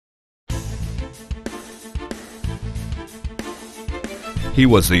He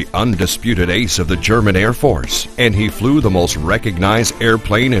was the undisputed ace of the German Air Force, and he flew the most recognized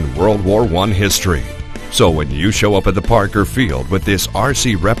airplane in World War I history. So when you show up at the park or field with this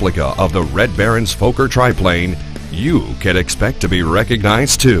RC replica of the Red Baron's Fokker triplane, you can expect to be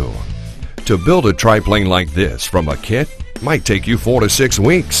recognized too. To build a triplane like this from a kit might take you 4 to 6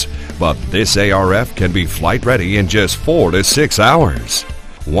 weeks, but this ARF can be flight ready in just 4 to 6 hours.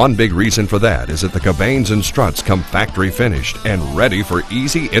 One big reason for that is that the cabanes and struts come factory finished and ready for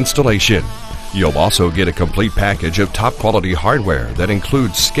easy installation. You'll also get a complete package of top quality hardware that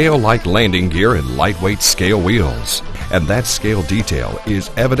includes scale-like landing gear and lightweight scale wheels. And that scale detail is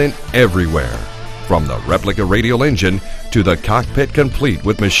evident everywhere, from the replica radial engine to the cockpit complete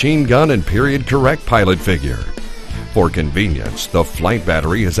with machine gun and period correct pilot figure. For convenience, the flight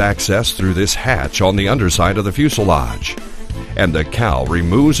battery is accessed through this hatch on the underside of the fuselage. And the cowl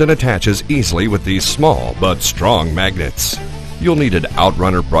removes and attaches easily with these small but strong magnets. You'll need an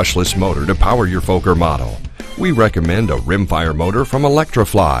Outrunner brushless motor to power your Fokker model. We recommend a rimfire motor from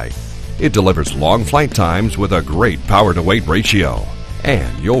ElectriFly. It delivers long flight times with a great power-to-weight ratio.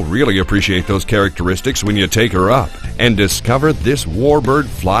 And you'll really appreciate those characteristics when you take her up and discover this warbird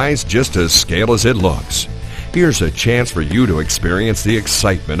flies just as scale as it looks. Here's a chance for you to experience the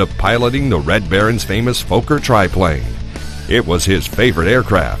excitement of piloting the Red Baron's famous Fokker triplane. It was his favorite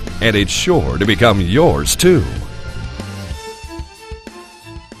aircraft, and it's sure to become yours too.